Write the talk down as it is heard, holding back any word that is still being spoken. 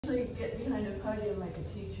usually get behind a podium like a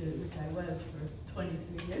teacher, which I was for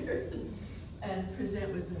 23 years, and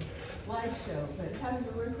present with a slideshow. But having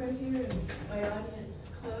to work right here and my audience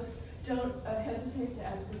close, don't hesitate to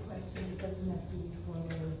ask a question. It doesn't have to be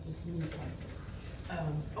formal or just me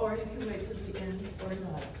talking. Or you can wait till the end or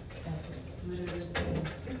not. Whatever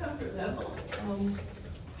your comfort level.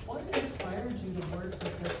 What inspired you to work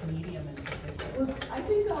with this medium in particular? Well, I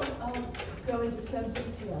think I'll go into some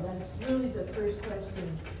detail. That's really the first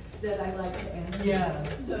question that I like to answer. Yeah.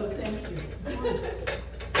 So thank you. Like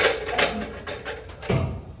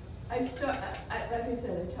I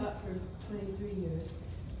said, I taught for 23 years,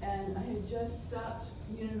 and I had just stopped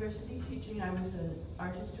university teaching. I was an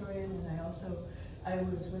art historian, and I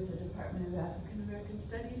was with the Department of African American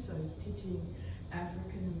Studies, so I was teaching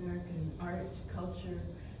African American art, culture,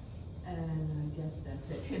 and I guess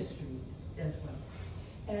that's it, history as well.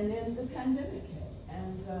 And then the pandemic hit,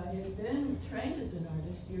 and I had been trained as an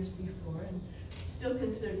artist years before, and still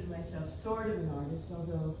considered myself sort of an artist,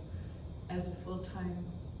 although as a full-time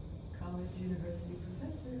college university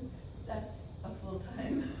professor, that's a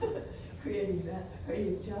full-time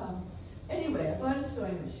creative job. Anyway, I bought a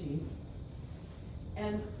sewing machine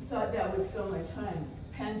and thought that would fill my time.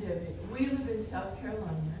 Pandemic. We live in South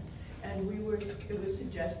Carolina, and it was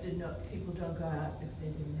suggested no, people don't go out if they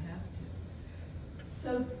didn't have to.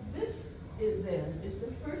 So this is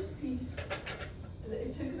the first piece.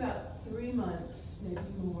 It took about 3 months, maybe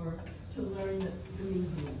more, to learn the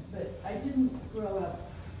medium. But I didn't grow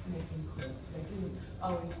up making quilts. I didn't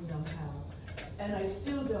always know how. And I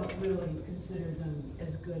still don't really consider them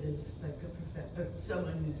as good as like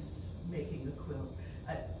someone who's making a quilt.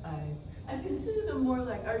 I consider them more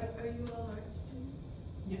like, are you all art students?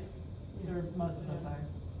 Yes, or most of us are.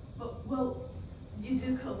 Well, you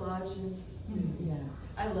do collages. Mm-hmm. Yeah,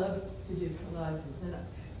 I love to do collages. And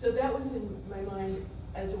so that was in my mind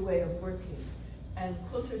as a way of working. And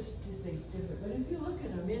quilters do things different. But if you look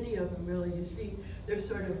at them, many of them really, you see there's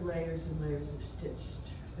sort of layers and layers of stitched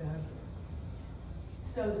fabric.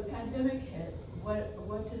 So the pandemic hit.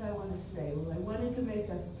 What did I want to say? Well, I wanted to make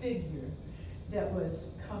a figure that was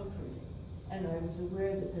comforting. And I was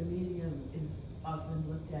aware that the medium is often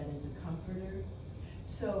looked at as a comforter.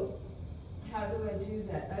 So how do I do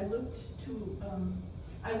that? I looked to,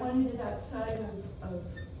 I wanted it outside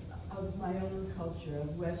of my own culture,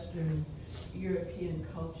 of Western European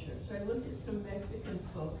culture. So I looked at some Mexican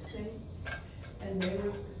folk saints, and they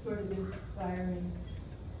were sort of inspiring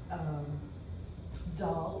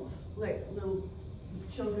dolls, like little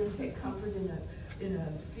children take comfort in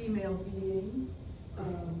a female being.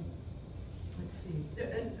 Let's see,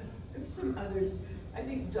 and there's some others. I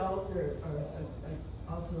think dolls are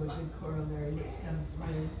also a good corollary, which sounds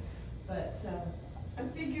weird. But a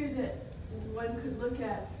figure that one could look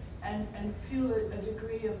at and feel a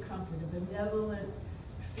degree of comfort, a benevolent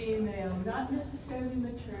female, not necessarily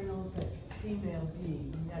maternal, but female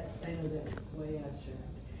being. And I know that's way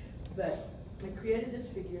abstract. But I created this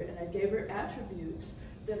figure and I gave her attributes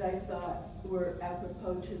that I thought were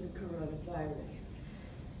apropos to the coronavirus.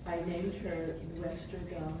 I named her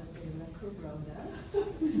Westergama de la Corona,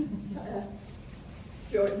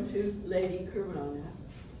 shortened to Lady Corona.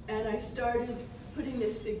 And I started putting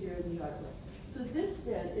this figure in the artwork. So this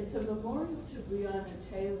then, it's a memorial to Breonna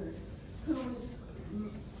Taylor, who was,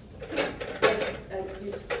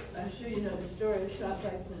 I'm sure you know the story, shot by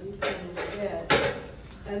police and is dead.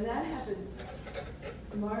 And that happened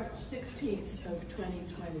March 16th of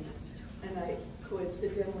 2020. And I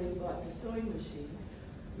coincidentally bought the sewing machine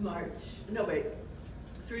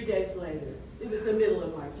 3 days later. It was the middle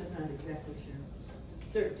of March, I'm not exactly sure.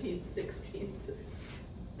 13th, 16th.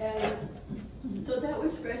 And so that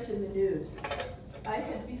was fresh in the news. I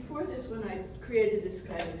had, before this, when I created this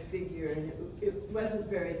kind of figure, and it wasn't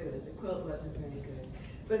very good, the quilt wasn't very good,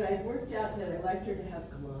 but I worked out that I liked her to have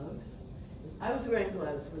gloves. I was wearing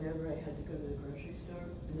gloves whenever I had to go to the grocery store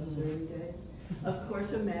in those early days. Of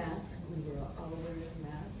course, a mask. We were all wearing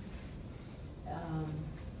masks.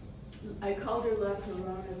 I called her La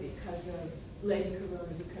Corona Lady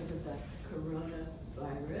Corona because of the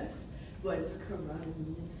coronavirus. What does corona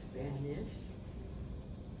mean in Spanish?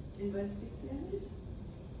 Anybody speak Spanish?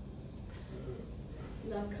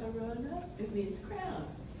 La Corona, it means crown.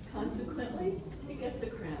 Consequently, she gets a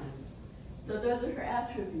crown. So those are her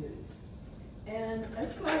attributes. And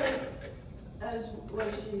as far as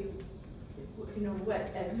was she, what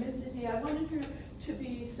ethnicity, I wanted her to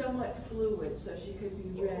be somewhat fluid so she could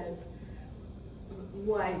be read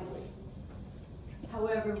widely.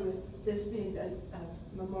 However, with this being a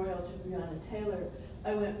memorial to Breonna Taylor,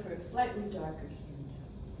 I went for a slightly darker skin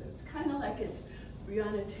tone. So it's kind of like it's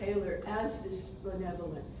Breonna Taylor as this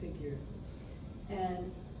benevolent figure.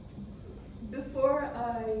 And before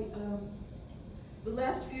the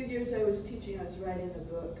last few years I was teaching, I was writing a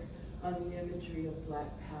book on the imagery of Black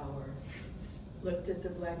power. Looked at the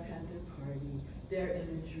Black Panther Party, their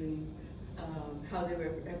imagery, how they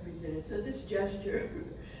were represented. So this gesture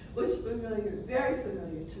was familiar, very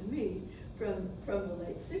familiar to me from the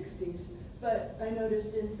late 60s. But I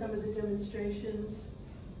noticed in some of the demonstrations,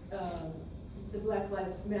 the Black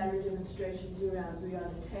Lives Matter demonstrations around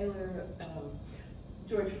Breonna Taylor,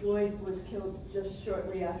 George Floyd was killed just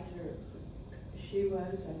shortly after she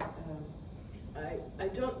was. I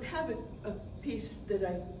don't have a piece that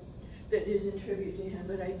is in tribute to him,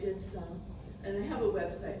 but I did some. And I have a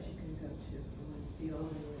website you can go to if you want to see all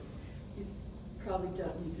of it. You probably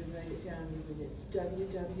don't need to write it down, but it's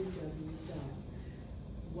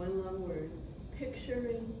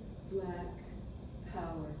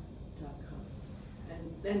picturingblackpower.com. And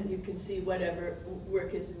then you can see whatever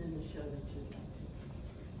work isn't in the show that you'd like to.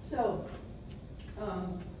 So,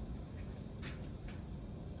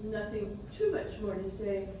 nothing too much more to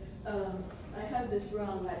say. I have this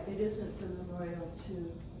wrong. It isn't the memorial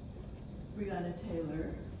to Breonna Taylor.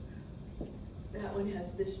 That one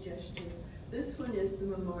has this gesture. This one is the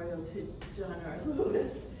memorial to John R.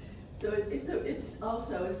 Lewis. So it's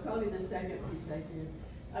probably the second piece I did.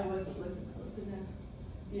 I wasn't looking close enough.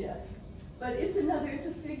 Yes. But it's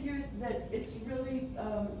a figure that it's really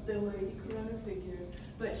the Lady Corona figure,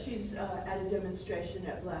 but she's at a demonstration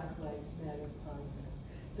at Black Lives Matter Plaza.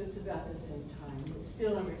 So it's about the same time. It's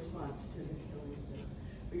still in response to the killings of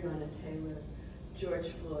Breonna Taylor, George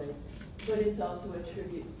Floyd, but it's also a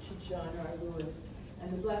tribute to John R. Lewis.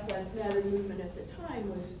 And the Black Lives Matter movement at the time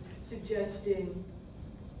was suggesting,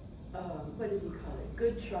 what did he call it?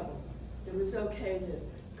 Good trouble. It was okay to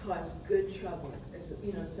cause good trouble,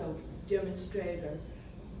 so demonstrate or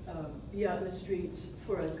be out in the streets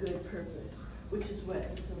for a good purpose, which is what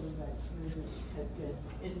the civil rights movement had been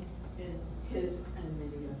in his and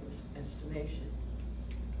many others' estimation.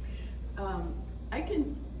 I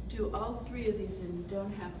can do all three of these and you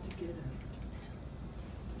don't have to get up.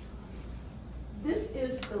 This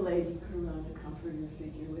is the Lady Corona comforter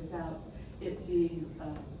figure without it being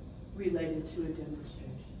related to a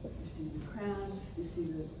demonstration. You see the crown, you see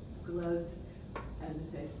the gloves, and the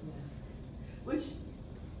face mask. Which,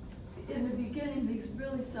 in the beginning, these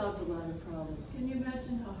really solved a lot of problems. Can you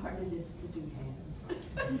imagine how hard it is to do hands?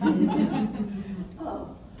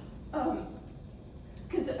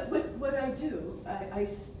 Because what I do,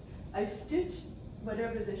 I stitch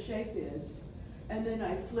whatever the shape is, and then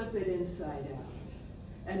I flip it inside out,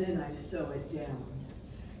 and then I sew it down.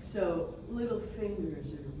 So little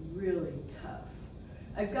fingers are really tough.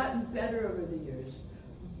 I've gotten better over the years,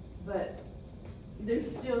 but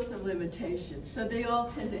there's still some limitations. So they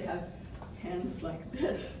all tend to have hands like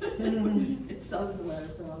this. It solves a lot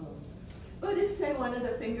of problems. But if, say, one of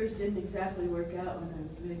the fingers didn't exactly work out when I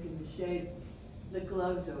was making the shape, the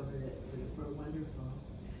gloves over it were wonderful.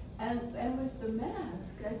 And with the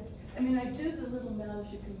mask, I do the little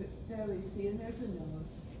mouth you can barely see, and there's a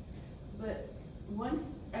nose. But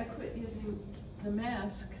once I quit using the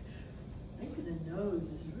mask, making a nose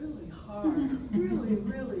is really hard, really,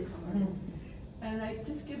 really hard. And I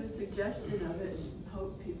just give a suggestion of it and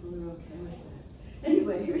hope people are okay with that.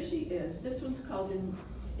 Anyway, here she is. This one's called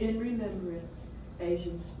In Remembrance,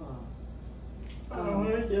 Asian Spa.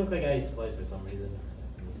 Why does it look like Ice Spice for some reason?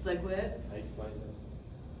 It's like what? Ice Spice?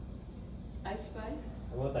 Ice Spice?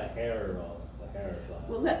 What about the hair?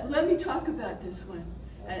 Well, let me talk about this one,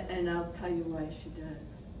 and I'll tell you why she does.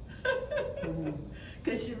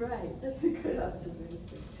 Because you're right. That's a good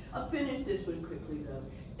observation. I'll finish this one quickly, though,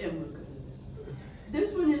 and we'll go to this one.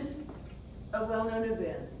 This one is a well-known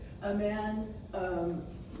event. A man,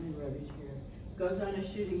 my rubbish here, goes on a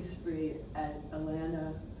shooting spree at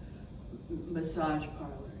Atlanta massage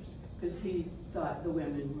parlors because he thought the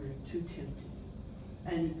women were too tempting.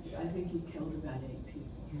 And I think he killed about 8 people.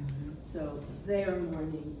 Mm-hmm. So they are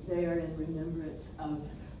mourning. They are in remembrance of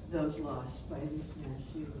those lost by this mass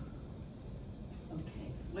shooting.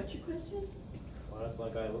 Okay, what's your question? Well, that's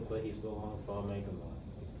like guy looks like he's going on for makeup.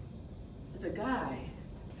 The guy.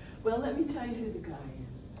 Well, let me tell you who the guy is.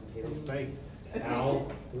 He looks like Al.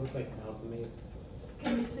 He looks like Al to me.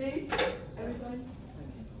 Can you see, everybody?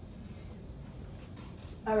 Okay.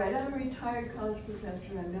 All right, I'm a retired college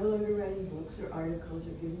professor. I'm no longer writing books or articles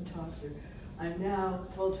or giving talks. I'm now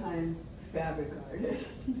full-time fabric artist.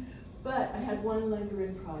 But I had one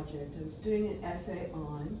lingering project. I was doing an essay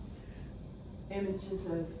on images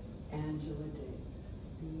of Angela Davis.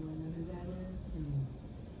 Anyone know who that is? Mm.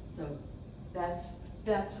 So that's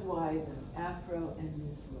That's why the afro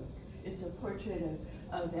and this look. It's a portrait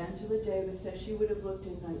of Angela Davis as she would have looked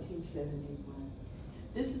in 1971.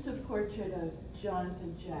 This is a portrait of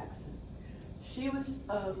Jonathan Jackson. She was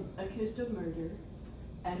accused of murder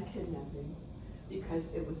and kidnapping because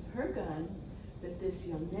it was her gun that this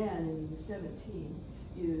young man, and he was 17,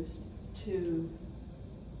 used to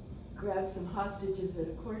grab some hostages at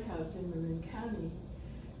a courthouse in Marin County,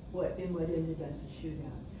 in what ended as a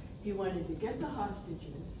shootout. He wanted to get the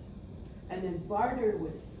hostages and then barter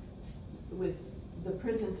with the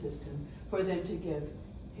prison system for them to give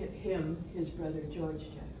him his brother George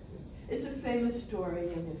Jackson. It's a famous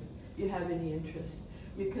story, and if you have any interest,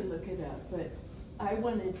 you can look it up. But I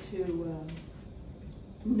wanted to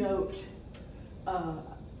note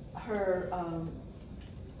her,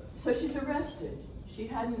 so she's arrested. She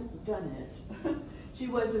hadn't done it. She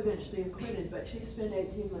was eventually acquitted, but she spent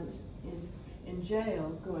 18 months in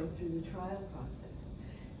jail going through the trial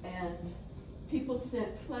process. And people sent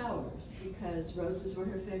flowers because roses were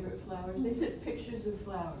her favorite flowers. They sent pictures of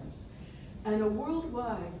flowers. And a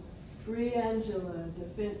worldwide Free Angela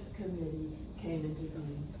Defense Committee came into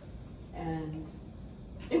being. And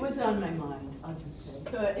it was on my mind, I'll just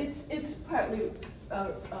say. So it's partly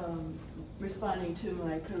responding to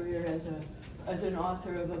my career as an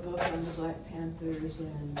author of a book on the Black Panthers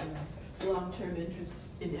and long-term interest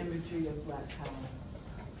in imagery of Black power.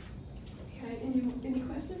 Okay, any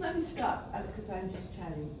questions? Let me stop because I'm just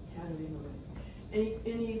chatting away.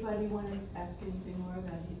 Anybody want to ask anything more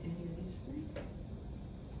about any of these three?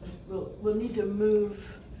 We'll need to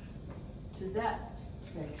move to that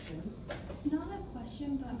section. Not a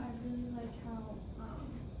question, but I really like how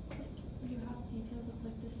like you have details of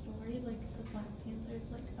like the story, like the Black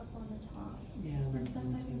Panthers like up on the top. Yeah, And stuff.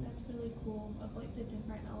 I think that's really cool of like the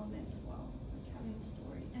different elements as well, like having a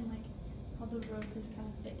story and like how the roses kind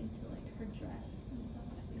of fit into like her dress and stuff.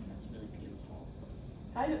 I think that's really beautiful.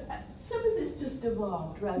 Some of this just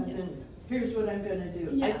evolved rather than here's what I'm going to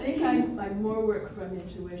do. Yeah. I think I'm more work from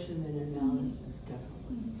intuition than analysis,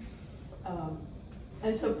 definitely.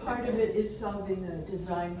 And so part of it is solving a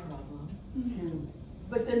design problem.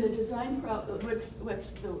 But then the design problem,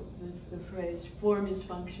 what's the phrase? Form is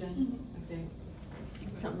function, I think.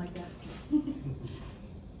 Something like that.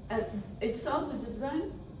 And it solves a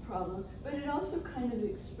design problem, but it also kind of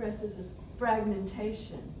expresses a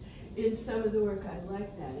fragmentation. In some of the work, I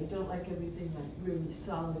like that. I don't like everything like really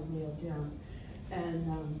solid, nailed down.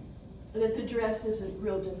 And that the dress isn't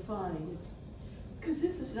real defined. It's because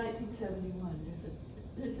this is 1971.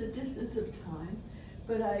 There's a distance of time,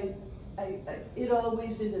 but it all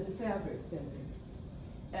weaves into the fabric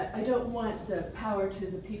better. I don't want the power to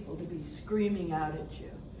the people to be screaming out at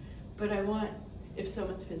you, but I want, if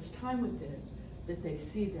someone spends time with it, that they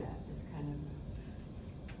see that as kind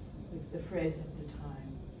of the phrase of the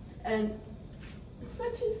time. And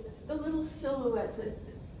such as the little silhouettes.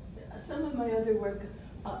 Some of my other work,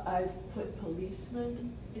 I've put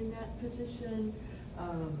policemen in that position.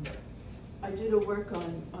 I did a work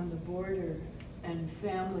on the border and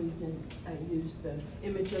families, and I used the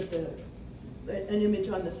image of an image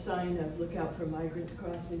on the sign of "Look out for migrants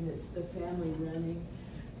crossing." It's the family running.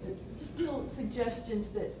 Just little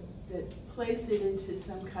suggestions that place it into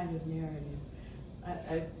some kind of narrative.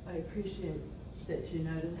 I appreciate that you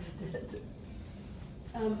noticed it.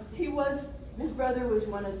 His brother was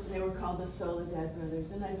they were called the Soledad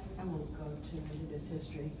brothers, and I won't go too into this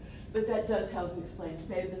history, but that does help explain,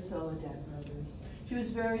 Save the Soledad brothers. She was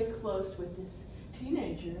very close with this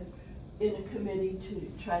teenager in a committee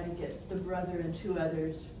to try to get the brother and two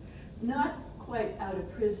others, not quite out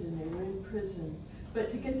of prison, they were in prison,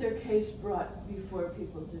 but to get their case brought before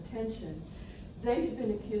people's attention. They had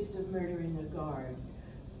been accused of murdering a guard.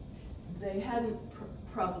 They hadn't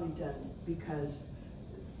probably done it because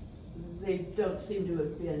they don't seem to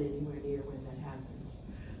have been anywhere near when that happened.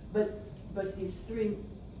 But these three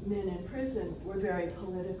men in prison were very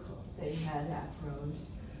political. They had afros.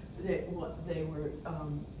 They were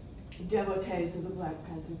devotees of the Black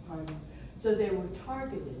Panther Party. So they were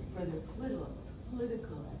targeted for their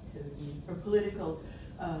political activity or political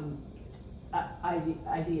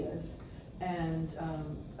ideas and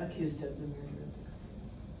accused of the murder.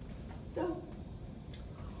 So,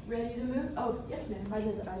 ready to move? Oh, yes, ma'am. I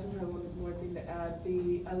just have one more thing to add.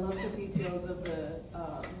 I love the details of the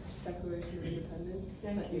Declaration of Independence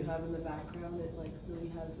that you have in the background. It like really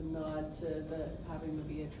has a nod to the having to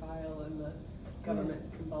be a trial and the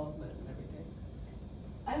government's involvement and everything.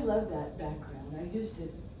 I love that background. I used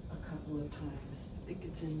it a couple of times. I think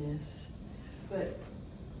it's in this. But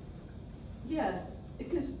yeah,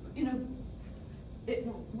 because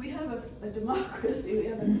we have a democracy. We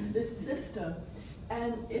have this system.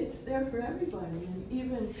 And it's there for everybody, and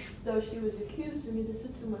even though she was accused, I mean, the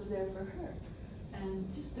system was there for her. And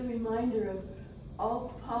just the reminder of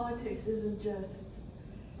all politics isn't just,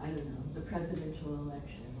 I don't know, the presidential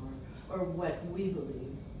election or what we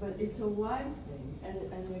believe, but it's a wide thing, and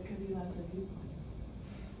there can be lots of viewpoints.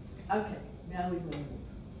 Okay, now we move.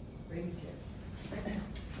 Bring it in.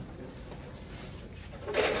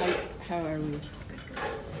 How are we?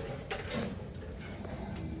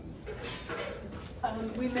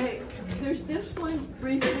 There's this one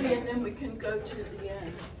briefly, and then we can go to the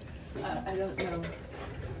end. I don't know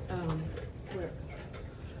where.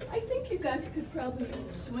 I think you guys could probably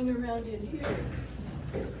swing around in here.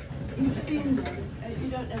 You've seen them, and you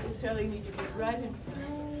don't necessarily need to be right in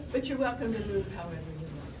front, but you're welcome to move however you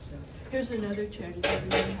want. So here's another chair. Does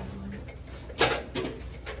everyone have one?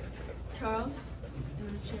 Charles, you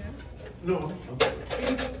want a chair? No.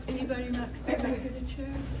 Anybody not get a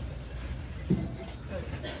chair?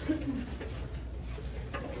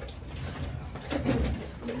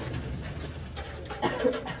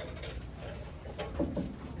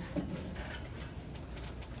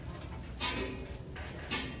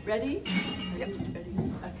 Ready? Yep. Ready?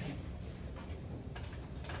 Okay.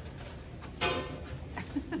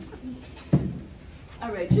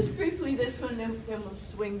 All right, just briefly this one, then we'll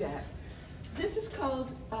swing back. This is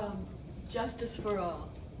called Justice for All.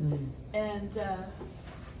 Mm. And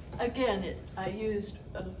again, I used,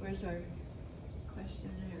 where's our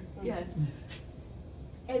questionnaire? Yeah.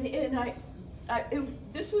 And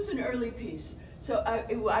this was an early piece. So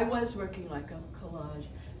I was working like a collage.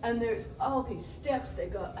 And there's all these steps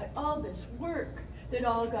that go, all this work that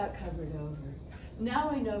all got covered over. Now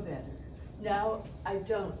I know better. Now I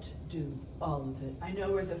don't do all of it. I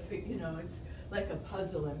know where it's like a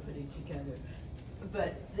puzzle I'm putting together.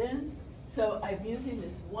 But then, so I'm using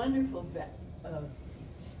this wonderful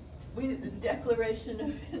Declaration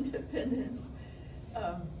of Independence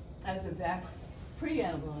as a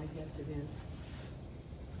preamble, I guess it is.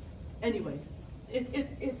 Anyway,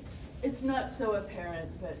 it's not so apparent,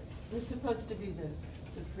 but it's supposed to be the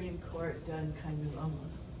Supreme Court done kind of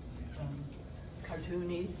almost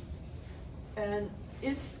cartoony. And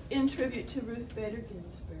it's in tribute to Ruth Bader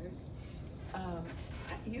Ginsburg.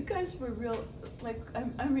 You guys were real, like,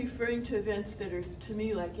 I'm referring to events that are to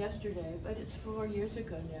me like yesterday, but it's 4 years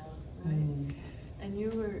ago now, right? Mm. And you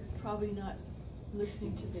were probably not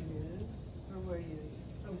listening to the news, or were you?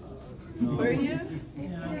 No. Were you?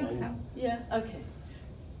 Yeah, I think so. Yeah, okay.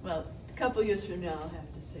 Well, a couple years from now, I'll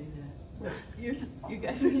have to say that. You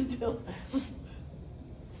guys are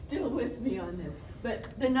still with me on this.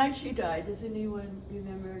 But the night she died, does anyone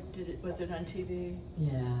remember? Was it on TV?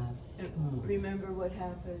 Yes. Remember what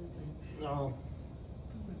happened? No.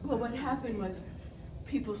 Well, what happened was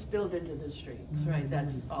people spilled into the streets, right?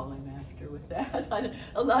 That's all I'm after with that.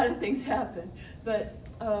 A lot of things happened, but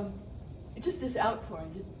just this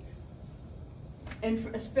outpouring,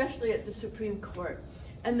 and especially at the Supreme Court.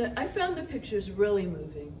 And I found the pictures really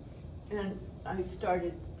moving, and I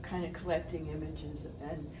started kind of collecting images,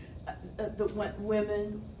 and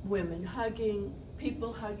women hugging,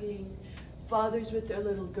 people hugging, fathers with their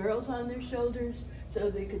little girls on their shoulders so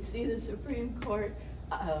they could see the Supreme Court,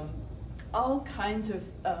 all kinds of,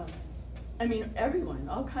 everyone,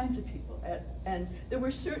 all kinds of people. And there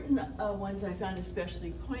were certain ones I found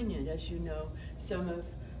especially poignant. As you know, some of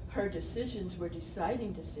her decisions were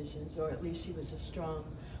deciding decisions, or at least she was a strong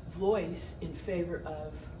voice in favor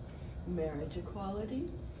of marriage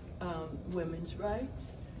equality, women's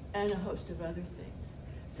rights, and a host of other things.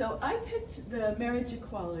 So I picked the marriage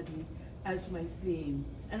equality as my theme,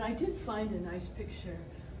 and I did find a nice picture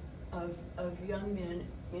of young men,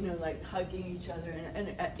 like hugging each other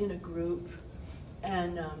in a group,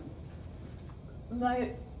 and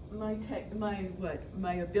my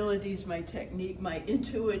abilities, my technique, my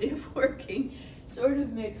intuitive working sort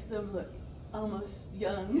of makes them look almost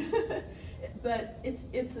young, but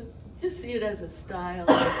just see it as a style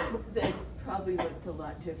that probably looked a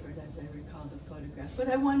lot different as I recall the photograph. But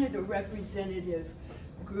I wanted a representative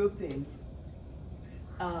grouping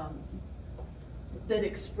that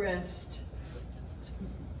expressed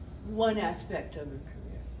one aspect of her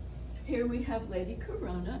career. Here we have Lady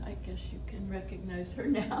Corona. I guess you can recognize her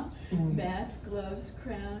now. Mask, gloves,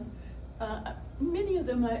 crown. Many of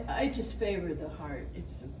them, I just favor the heart.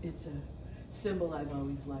 It's a symbol I've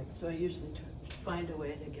always liked, so I usually find a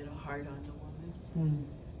way to get a heart on the woman.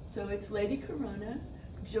 So it's Lady Corona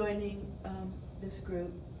joining this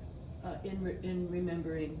group in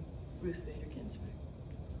remembering Ruth Bader Ginsburg.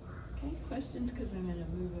 Okay, questions? Because I'm going to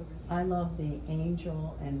move over. I love the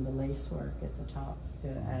angel and the lace work at the top to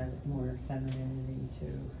add more femininity to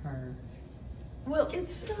her. Well,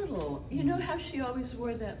 it's subtle. You know how she always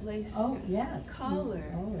wore that lace Oh, yes. collar?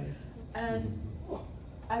 Always. And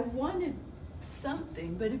I wanted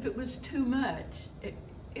something, but if it was too much,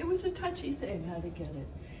 it was a touchy thing how to get it.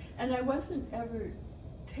 And I wasn't ever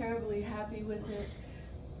terribly happy with it,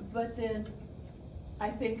 but then I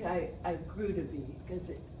think I grew to be,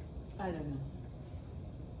 because I don't know.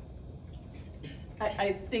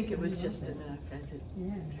 I think it was just enough as it Yeah.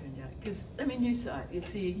 turned out. Because, I mean, you saw it, you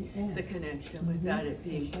see Yeah. the connection Mhm, without it for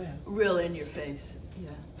being sure. real in your face,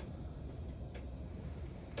 yeah.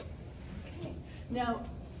 Okay, now,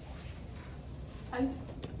 I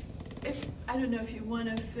don't know if you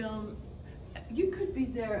want to film, you could be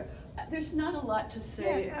there. There's not a lot to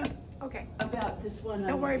say Yeah, okay. about this one.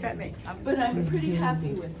 Don't worry about me. But I'm pretty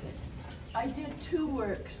happy with it. I did 2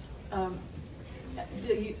 works.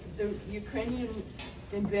 The Ukrainian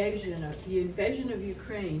invasion, the invasion of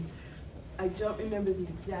Ukraine, I don't remember the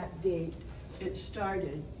exact date it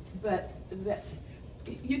started, but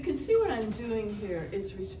you can see what I'm doing here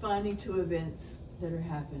is responding to events that are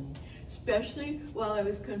happening, especially while I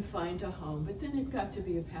was confined to home, but then it got to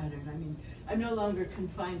be a pattern. I mean, I'm no longer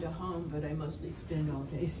confined to home, but I mostly spend all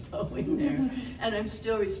day sewing there, and I'm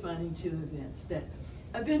still responding to events that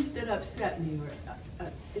upset me, or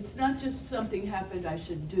it's not just something happened, I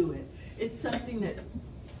should do it. It's something that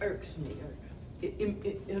irks me, or it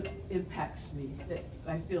impacts me, that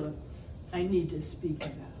I feel I need to speak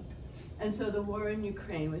about. And so the war in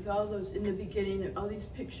Ukraine, with all those, in the beginning, all these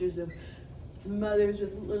pictures of mothers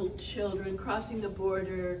with little children crossing the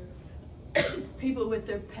border, people with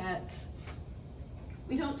their pets.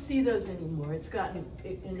 We don't see those anymore. It's gotten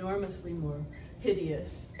enormously more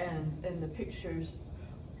hideous, and the pictures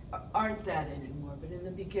aren't that anymore. But in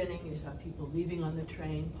the beginning, you saw people leaving on the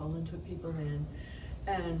train, Poland took people in,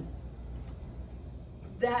 and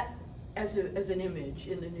that, as an image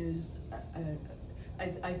in the news,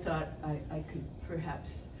 I thought I could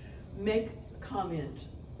perhaps make comment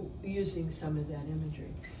using some of that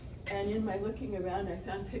imagery. And in my looking around, I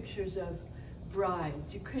found pictures of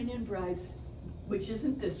brides, Ukrainian brides, which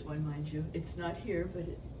isn't this one, mind you. It's not here, but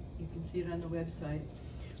you can see it on the website,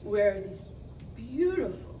 wear these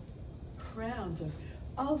beautiful crowns of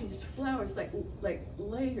all these flowers, like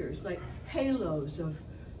layers, like halos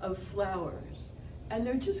of flowers. And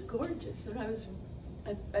they're just gorgeous. And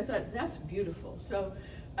I thought, that's beautiful. So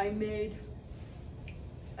I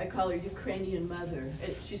call her Ukrainian mother.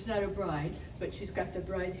 She's not a bride, but she's got the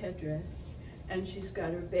bride headdress, and she's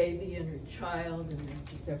got her baby and her child and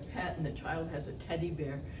their pet, and the child has a teddy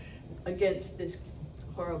bear against this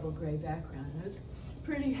horrible gray background. I was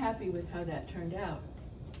pretty happy with how that turned out.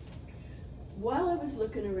 While I was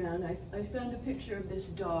looking around, I found a picture of this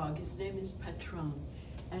dog. His name is Patron,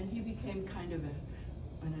 and he became kind of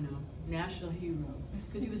I don't know, national hero,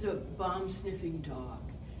 because he was a bomb-sniffing dog.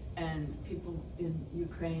 And people in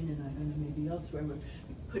Ukraine and I don't know, maybe elsewhere, were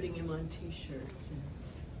putting him on T-shirts.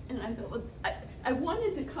 And I thought, well, I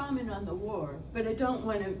wanted to comment on the war, but I don't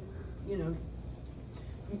want to, you know,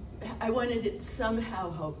 I wanted it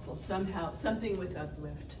somehow hopeful, somehow, something with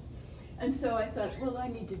uplift. And so I thought, well, I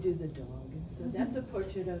need to do the dog. And so that's a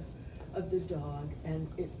portrait of the dog, and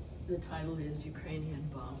the title is Ukrainian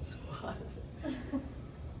Bomb Squad.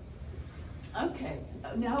 Okay,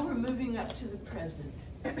 now we're moving up to the present.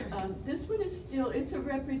 This one is still, it's a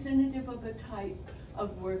representative of a type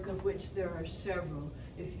of work of which there are several.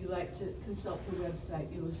 If you like to consult the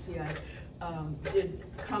website, you will see I did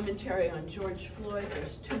commentary on George Floyd.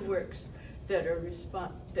 There's 2 works that are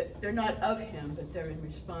they're not of him, but they're in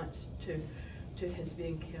response to his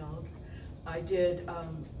being killed. I did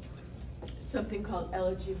something called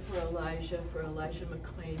Elegy for Elijah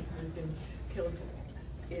McClain, who had been killed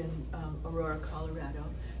in Aurora, Colorado.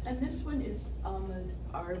 And this one is Ahmaud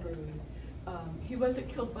Arbery. He wasn't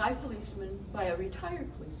killed by a retired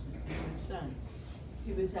policeman, his son.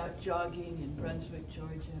 He was out jogging in Brunswick,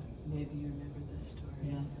 Georgia. Maybe you remember this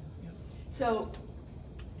story. Yeah. So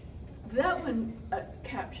that one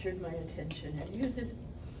captured my attention. And he was this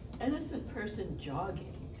innocent person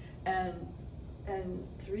jogging, and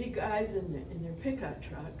 3 guys in their pickup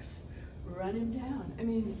trucks run him down. I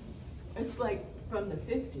mean, it's like from the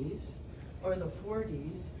 50s or the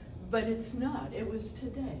 40s, but it's not. It was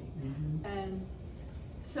today. Mm-hmm. And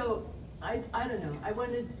so I don't know.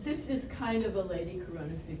 This is kind of a Lady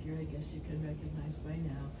Corona figure, I guess you can recognize by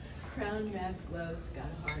now. Crown, mask, gloves, got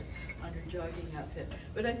a heart on her jogging outfit.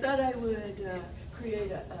 But I thought I would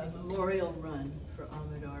create a memorial run for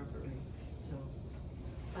Ahmaud Arbery. So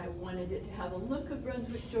I wanted it to have a look of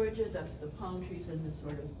Brunswick, Georgia, thus the palm trees and the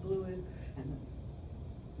sort of blue and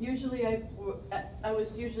usually I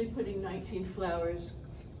was usually putting 19 flowers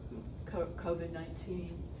COVID-19.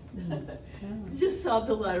 Mm. Just solved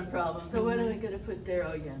a lot of problems. So what am I going to put there?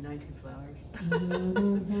 Oh yeah, 19 flowers.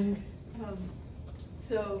 Mhm.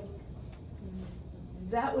 So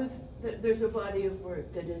that was, there's a body of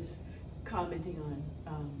work that is commenting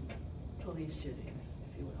on police shootings,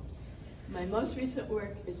 if you will. My most recent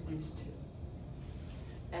work is these two.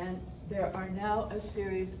 And there are now a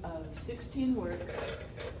series of 16 works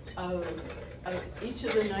of each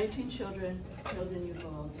of the 19 children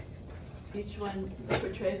involved. Each one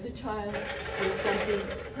portrays a child with something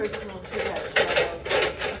personal to that child.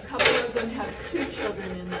 A couple of them have 2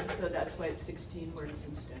 children in them, so that's why it's 16 works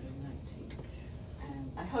instead of 19.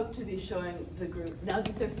 And I hope to be showing the group, now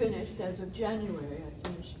that they're finished as of January, I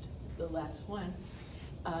finished the last one,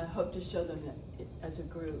 I hope to show them as a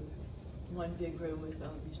group, one big room with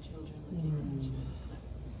all these children looking at each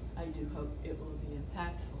other. I do hope it will be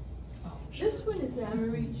impactful. Oh, sure. This one is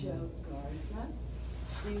Amarie Jo Garza.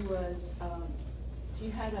 She was,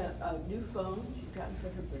 she had a new phone she'd gotten for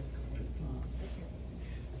her birthday.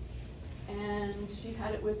 And she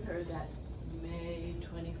had it with her that May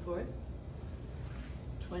 24th,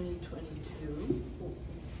 2022,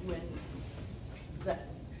 when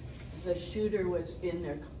the shooter was in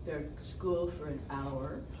their school for an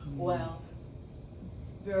hour, while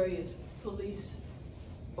various police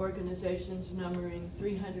organizations numbering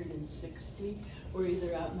 360 were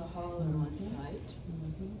either out in the hall or on site.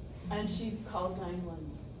 And she called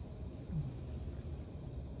 911.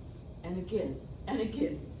 And again, and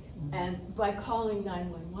again. And by calling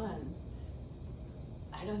 911,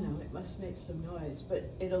 I don't know, it must make some noise, but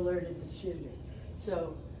it alerted the shooter.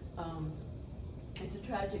 So it's a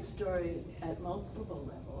tragic story at multiple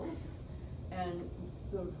levels. And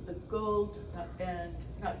the gold, and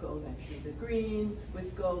not gold actually, the green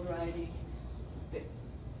with gold writing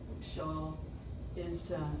shawl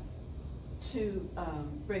is to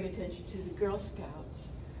bring attention to the Girl Scouts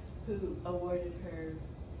who awarded her,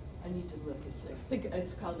 I need to look, I think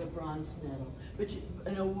it's called a bronze medal, which is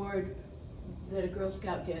an award that a Girl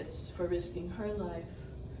Scout gets for risking her life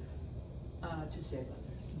to save others.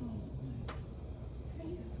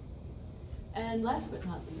 And last but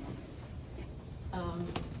not least,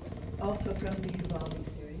 also from the Uvalde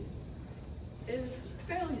series, is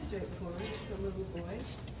fairly straightforward. It's a little boy.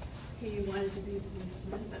 He wanted to be a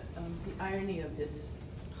policeman, but the irony of this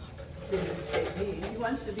didn't escape me. He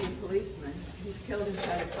wants to be a policeman. He's killed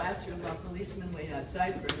inside a classroom while policemen wait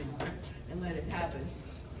outside for him and let it happen.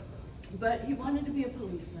 But he wanted to be a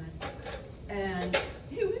policeman. And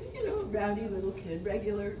he was, you know, a rowdy little kid,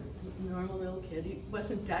 regular, normal little kid. He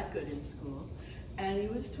wasn't that good in school. And he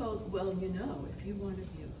was told, well, you know, if you want to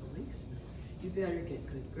be a policeman, you better get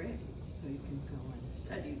good grades so you can go on and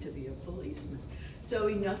study to be a policeman. So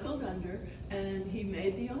he knuckled under and he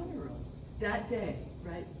made the honor roll that day,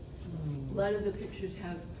 right? A lot of the pictures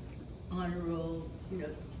have honor roll, you know,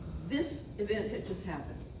 this event had just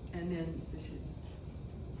happened and then the shooting.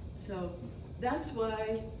 So that's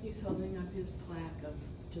why he's holding up his plaque of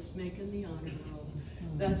just making the honor roll.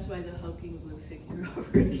 That's why the hulking blue figure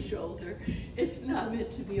over his shoulder. It's not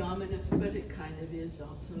meant to be ominous, but it kind of is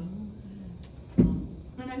also.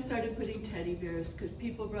 And I started putting teddy bears, because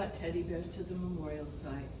people brought teddy bears to the memorial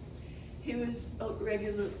sites. He was a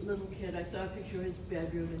regular little kid. I saw a picture of his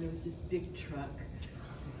bedroom, and there was this big truck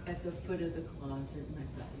at the foot of the closet, and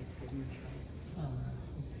I thought, let's give him a truck.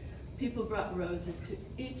 People brought roses to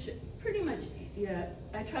each, pretty much, yeah.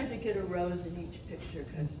 I tried to get a rose in each picture,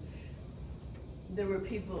 because there were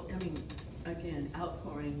people, I mean, again,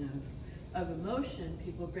 outpouring of emotion,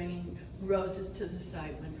 people bringing roses to the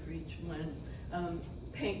site, one for each one,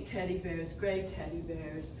 pink teddy bears, gray teddy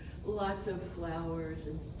bears, lots of flowers,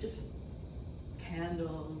 and just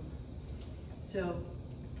candles. So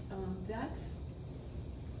that's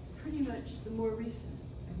pretty much the more recent,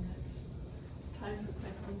 and that's time for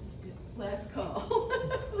questions. Last call.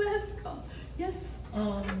 Last call. Yes?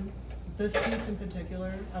 This piece in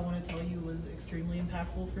particular, I want to tell you, was extremely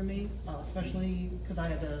impactful for me, especially because I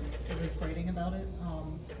was writing about it,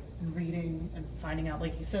 and reading and finding out,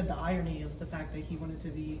 like you said, the irony of the fact that he wanted to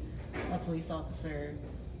be a police officer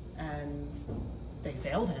and they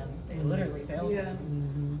failed him. They literally failed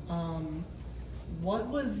him. What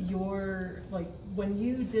was your, like, when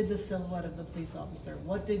you did the silhouette of the police officer,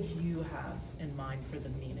 what did you have in mind for the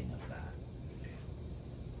meaning of that?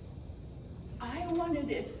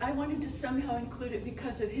 I wanted to somehow include it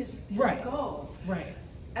because of his Right. goal. Right.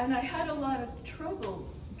 And I had a lot of trouble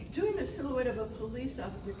doing a silhouette of a police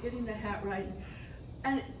officer, getting the hat right.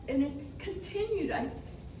 And it's continued,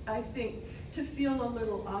 I think, to feel a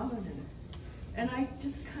little ominous. And I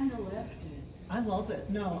just kind of left it. I love it.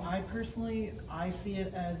 No, I personally, I see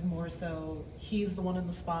it as more so he's the one in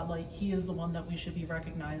the spotlight. He is the one that we should be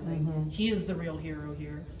recognizing. Mhm. He is the real hero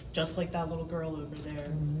here, just like that little girl over there.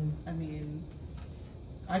 Mhm. I mean,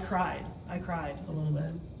 I cried a little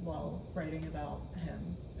bit while writing about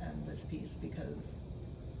him and this piece because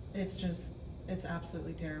it's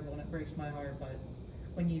absolutely terrible and it breaks my heart. But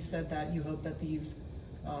when you said that you hope that these,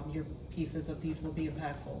 your pieces of these will be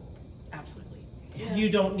impactful, absolutely. Yes. You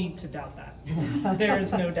don't need to doubt that. There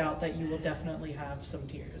is no doubt that you will definitely have some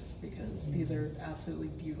tears because these are absolutely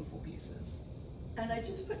beautiful pieces. And I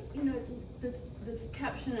just put, this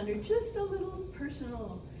caption under just a little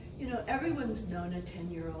personal, everyone's known a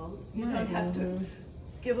 10-year-old. You Right. don't have to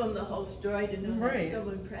give them the whole story to know Right. that's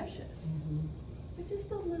someone precious. Mhm. But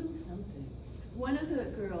just a little something. One of the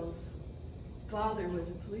girls' father was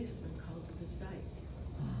a policeman called to the site.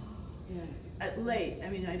 Yeah, at late. I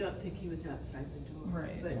mean, I don't think he was outside the door.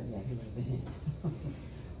 Right. But, Yeah, he was big.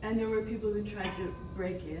 and there were people who tried to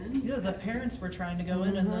break in. Yeah, the parents were trying to go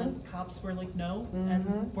in and the cops were like, no, and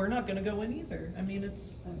Mhm. we're not gonna go in either. I mean,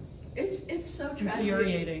 it's That's- It's so tragic.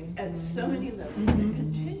 infuriating. At so many levels, and it Mhm.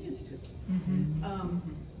 continues to.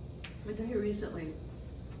 But here recently,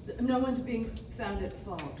 no one's being found at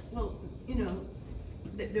fault. Well,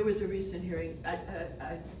 there was a recent hearing. I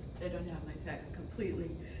don't have my facts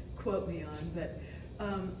completely. Quote me on, but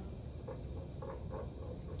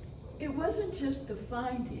it wasn't just the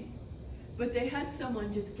finding, but they had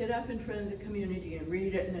someone just get up in front of the community and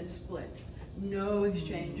read it and then split. No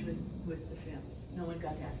exchange with the families. No one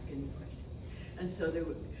got to ask any questions. And so there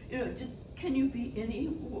were, just can you be any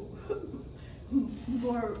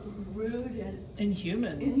more rude and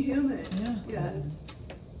Inhuman. inhuman? Yeah.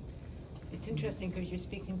 It's interesting because you're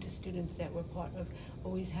speaking to students that were part of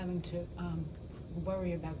always having to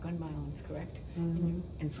worry about gun violence, correct?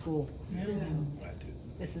 In school. Yeah. You know,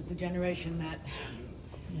 this is the generation that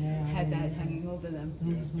Yeah, had that yeah. hanging over them.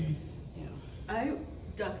 Mhm. You know. I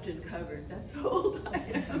ducked and covered. That's how old I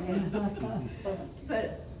am.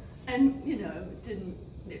 But, and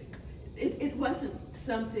it wasn't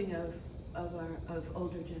something of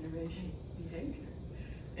older generation behavior.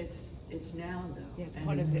 It's now though. Yeah, it's and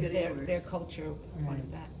part it's of getting their worse. culture, part of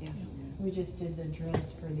Right. that, yeah. We just did the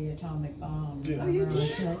drills for the atomic bomb. Yeah. Oh, you remember?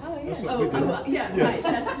 did? Oh, yeah. That's what we did. Yeah, Yes.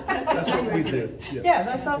 right. That's That's what we did, yes. Yeah,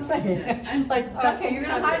 that's what I'm saying. Yeah. Like, Duck okay, you're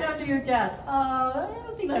gonna hide cover. under your desk. I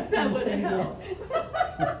don't think that's That gonna would've save you.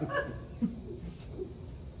 helped.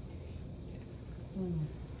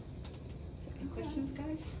 Any questions,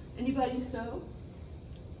 guys? Anybody sew?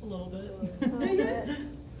 A little bit.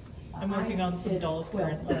 I'm I'm working on some dolls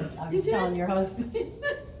currently. I You was did? telling your husband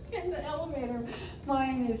in the elevator,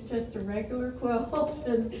 mine is just a regular quilt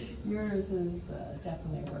and yours is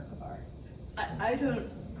definitely a work of art. It's I just don't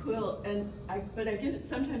awesome. quilt, but I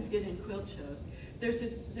sometimes get in quilt shows. There's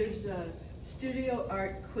a Studio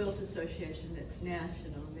Art Quilt Association that's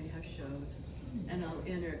national, and they have shows, and I'll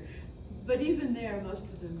enter. But even there, most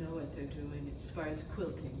of them know what they're doing as far as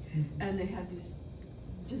quilting, and they have these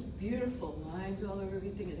just beautiful lines all over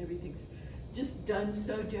everything, and everything's just done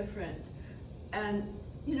so different. And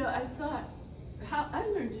I thought, I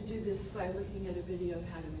learned to do this by looking at a video of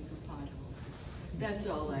how to make a pothole. That's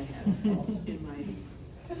all I have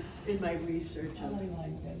in my research I of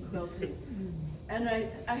like that. quilting. And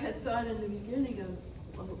I had thought in the beginning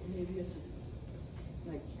of, well, maybe I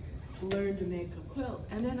should learn to make a quilt.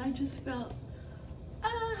 And then I just felt,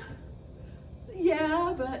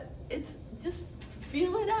 yeah, but it's just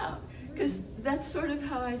feel it out. Because that's sort of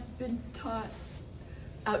how I've been taught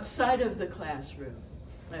outside of the classroom.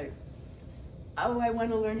 Like, oh, I want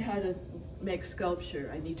to learn how to make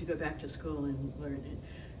sculpture. I need to go back to school and learn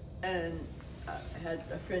it. And I had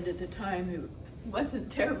a friend at the time who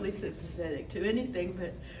wasn't terribly sympathetic to anything,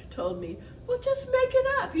 but told me, well, just make it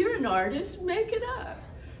up. You're an artist, make it up.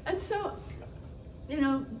 And so,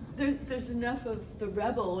 there's enough of the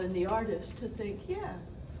rebel in the artist to think, yeah,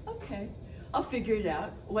 okay, I'll figure it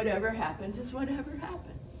out. Whatever happens is whatever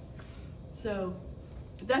happens. So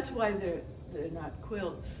that's why they're not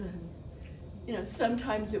quilts. And,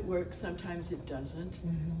 sometimes it works, sometimes it doesn't.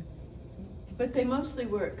 But they mostly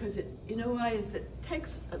work because it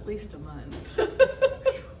takes at least a month.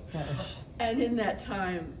 Gosh. And in that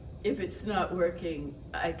time, if it's not working,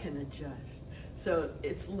 I can adjust. So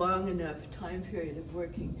it's long enough time period of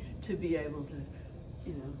working to be able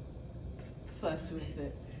to, fuss with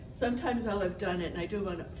it. Sometimes I'll have done it and I do it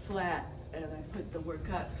on a flat and I put the work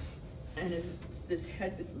up and it's this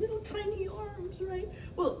head with little tiny arms, right?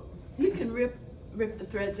 Well, you can rip the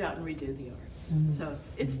threads out and redo the arms. So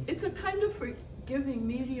it's a kind of forgiving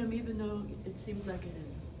medium, even though it seems like it isn't.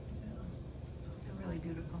 really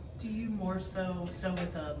beautiful. Do you more so sew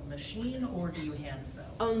with a machine or do you hand sew?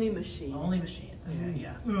 Only machine. Only machine. Okay,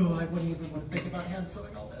 yeah. Ooh, I wouldn't even want to think about hand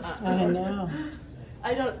sewing all this. I know.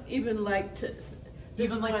 I don't even like to.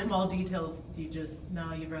 Even like one- small details,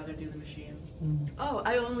 you'd rather do the machine. Oh,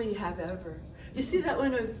 I only have ever. You see that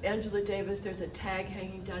one of Angela Davis? There's a tag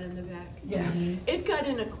hanging down in the back. Yeah. It got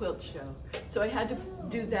in a quilt show, so I had to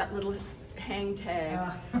do that little hang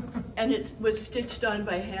tag, and it was stitched on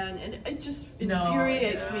by hand, and it just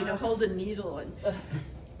infuriates me to hold a needle, and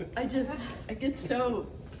I get so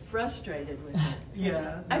frustrated with it.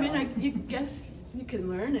 Yeah. I mean, you guess you can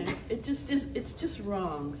learn it. It's just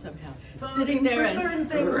wrong somehow. So Sitting there for and certain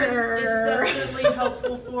things it's definitely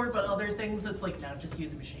helpful for, but other things it's like, no, just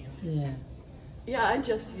use a machine. Yeah. yeah, I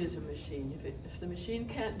just use a machine. If the machine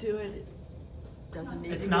can't do it, it doesn't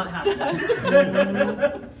need. It's to not get happening.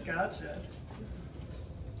 done. Gotcha.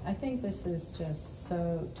 I think this is just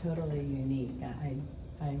so totally unique.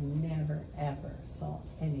 I never ever saw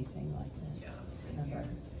anything like this. Yeah, same ever. here.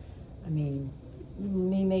 I mean,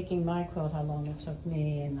 me making my quilt, how long it took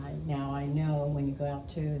me, and now I know when you go out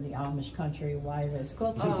to the Amish country why those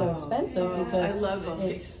quilts are so Oh, expensive yeah. because I love Amish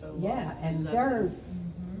it's so yeah, much. and Love they're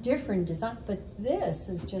it. different design. But this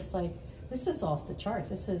is just like this is off the chart.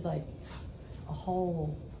 This is like a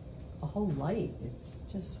whole light. It's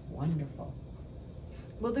just wonderful.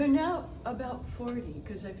 Well, they're now about 40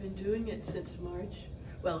 because I've been doing it since March.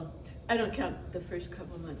 Well, I don't count the first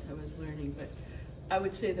couple of months I was learning, but I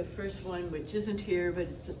would say the first one, which isn't here, but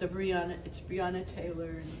it's Brianna Taylor,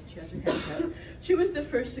 and she has her haircut. She was the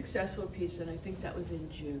first successful piece, and I think that was in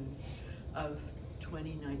June of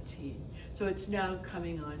 2019. So it's now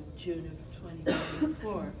coming on June of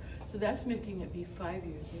 2024. So that's making it be 5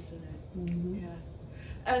 years, isn't it? Mm-hmm. Yeah.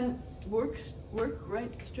 And work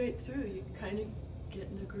right straight through. You kind of get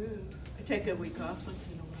in a groove. I take a week off once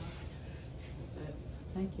in a while. But,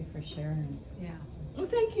 Thank you for sharing. Yeah. well,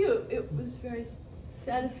 thank you. It was very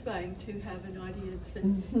satisfying to have an audience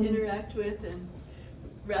and Mhm. interact with, and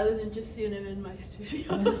rather than just seeing them in my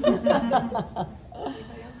studio. Anybody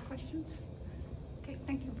else questions? Okay,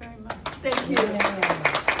 thank you very much. Thank you. Yeah.